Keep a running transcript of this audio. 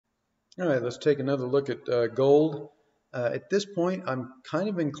All right, let's take another look at gold. At this point, I'm kind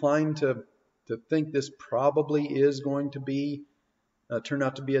of inclined to think this probably is going to be turn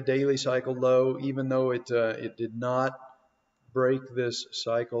out to be a daily cycle low, even though it did not break this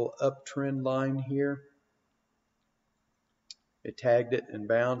cycle uptrend line here. It tagged it and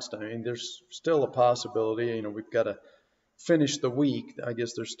bounced. I mean, there's still a possibility. You know, we've got to finish the week. I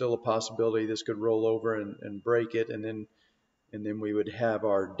guess there's still a possibility this could roll over and break it, and then we would have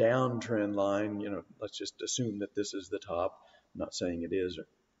our downtrend line. You know, let's just assume that this is the top. I'm not saying it is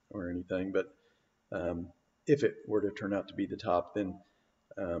or anything, but if it were to turn out to be the top, then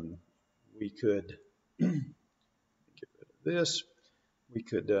we could get rid of this. We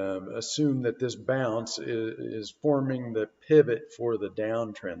could assume that this bounce is forming the pivot for the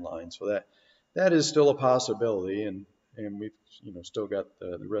downtrend line. So that is still a possibility, and we've still got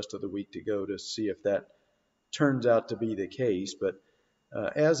the rest of the week to go to see if that turns out to be the case. But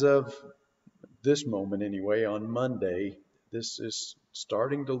as of this moment anyway, on Monday, this is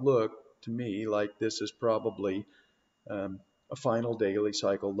starting to look to me like this is probably a final daily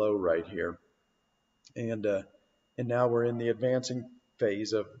cycle low right here. And now we're in the advancing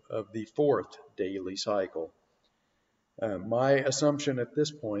phase of the fourth daily cycle. My assumption at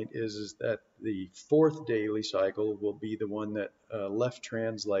this point is that the fourth daily cycle will be the one that left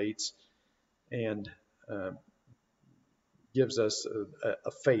translates and gives us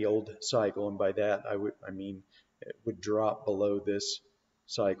a failed cycle, and by that I mean it would drop below this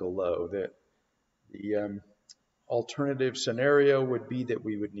cycle low. The alternative scenario would be that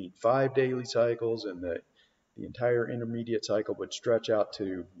we would need 5 daily cycles, and the entire intermediate cycle would stretch out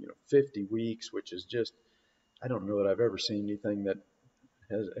to 50 weeks, which is just, I don't know that I've ever seen anything that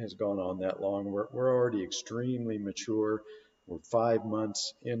has gone on that long. We're already extremely mature. We're 5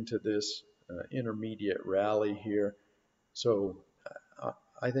 months into this intermediate rally here. So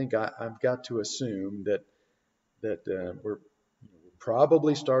I think I've got to assume that we're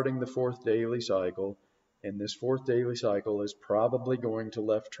probably starting the fourth daily cycle, and this fourth daily cycle is probably going to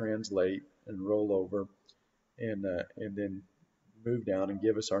left translate and roll over, and then move down and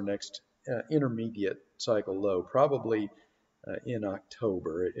give us our next intermediate cycle low, probably in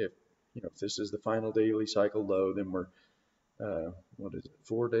October. If this is the final daily cycle low, then we're what is it,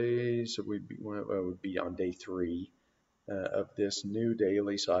 4 days? So we'd be on day 3 of this new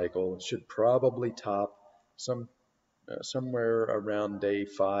daily cycle. It should probably top somewhere around day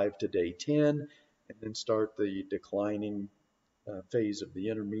 5 to day 10, and then start the declining phase of the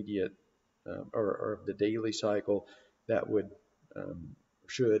intermediate or of the daily cycle that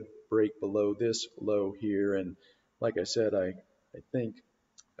should break below this low here. And like I said, I think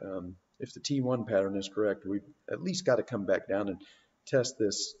if the T1 pattern is correct, we've at least got to come back down and test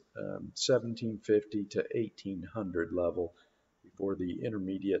this 1750 to 1800 level before the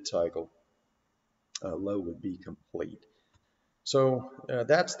intermediate cycle low would be complete. So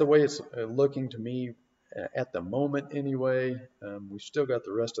that's the way it's looking to me at the moment anyway. We've still got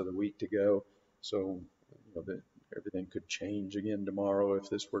the rest of the week to go, so everything could change again tomorrow if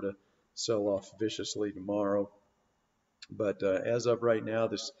this were to sell off viciously tomorrow. But as of right now,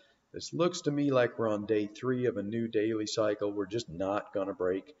 this looks to me like we're on day 3 of a new daily cycle. We're just not going to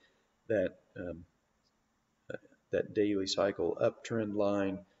break that daily cycle uptrend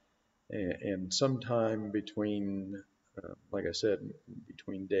line, and sometime between, like I said,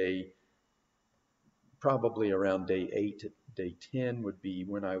 between probably around day 8 to day 10 would be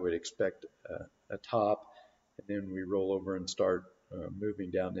when I would expect a top, and then we roll over and start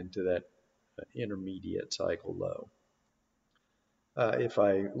moving down into that intermediate cycle low. If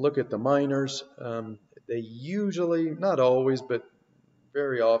I look at the miners, they usually, not always, but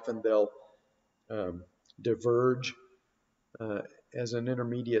very often they'll diverge as an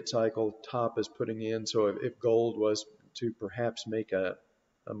intermediate cycle top is putting in. So if gold was to perhaps make a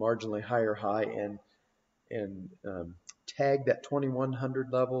marginally higher high and tag that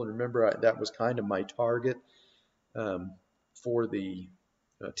 2100 level, and remember that was kind of my target for the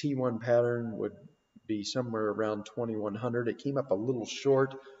T1 pattern, would be somewhere around 2100. It came up a little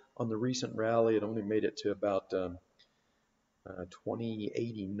short on the recent rally. It only made it to about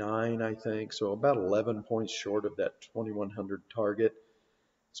 2089, I think, so about 11 points short of that 2100 target.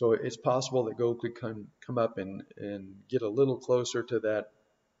 So it's possible that gold could come up and get a little closer to that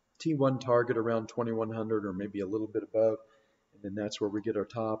T1 target around 2100, or maybe a little bit above, and then that's where we get our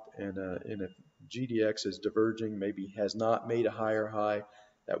top. And if GDX is diverging, maybe has not made a higher high,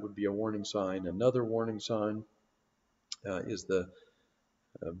 that would be a warning sign. Another warning sign is the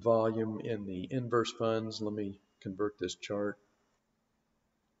volume in the inverse funds. Let me convert this chart.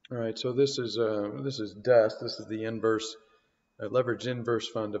 All right, so this is dust. This is the inverse a leveraged inverse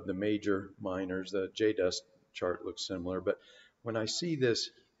fund of the major miners. The JDUS chart looks similar, but when I see this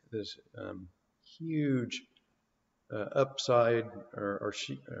huge upside or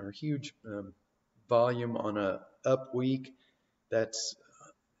huge volume on a up week,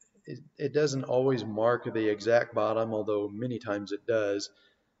 it doesn't always mark the exact bottom, although many times it does.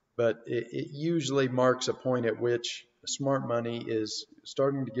 But it usually marks a point at which smart money is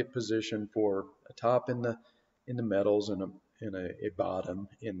starting to get positioned for a top in the metals and a bottom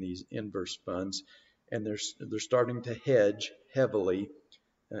in these inverse funds, and they're starting to hedge heavily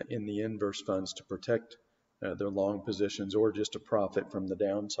in the inverse funds to protect their long positions or just to profit from the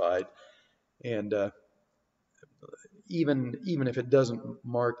downside. And even if it doesn't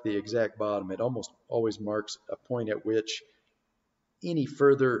mark the exact bottom, it almost always marks a point at which any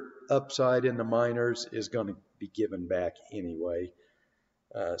further upside in the miners is going to be given back anyway.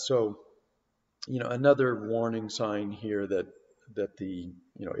 So, another warning sign here that the,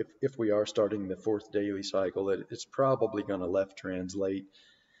 if we are starting the fourth daily cycle, that it's probably going to left translate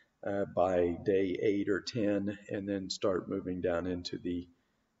by day 8 or 10, and then start moving down into the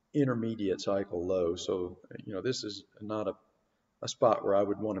intermediate cycle low. So, this is not a spot where I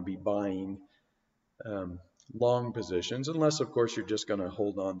would want to be buying long positions, unless of course you're just going to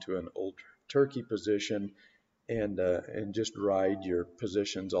hold on to an old turkey position and just ride your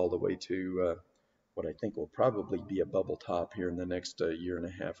positions all the way to what I think will probably be a bubble top here in the next year and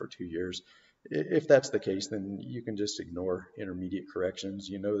a half or 2 years. If that's the case, then you can just ignore intermediate corrections.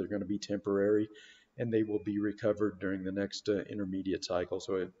 They're going to be temporary, and they will be recovered during the next intermediate cycle.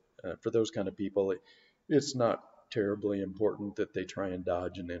 So for those kind of people, it's not terribly important that they try and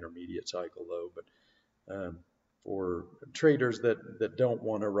dodge an intermediate cycle low. But for traders that don't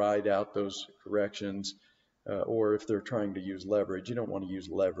want to ride out those corrections, or if they're trying to use leverage, you don't want to use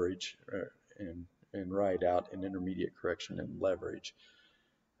leverage and ride out an intermediate correction in leverage.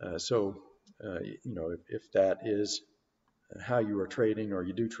 If that is how you are trading, or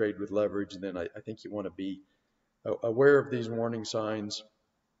you do trade with leverage, then I think you want to be aware of these warning signs,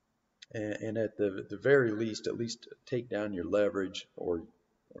 and at the very least, at least take down your leverage or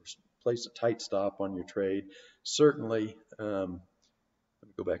place a tight stop on your trade. Certainly, let me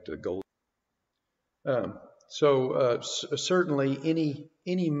go back to the gold. Certainly,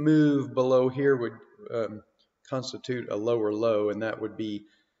 any move below here would constitute a lower low, and that would be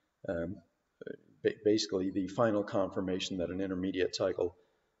basically the final confirmation that an intermediate cycle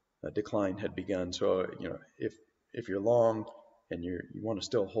decline had begun. So, if you're long and you want to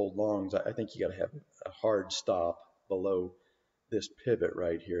still hold longs, I think you got to have a hard stop below this pivot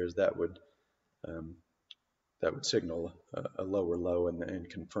right here, as that would signal a lower low and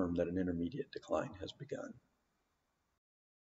confirm that an intermediate decline has begun.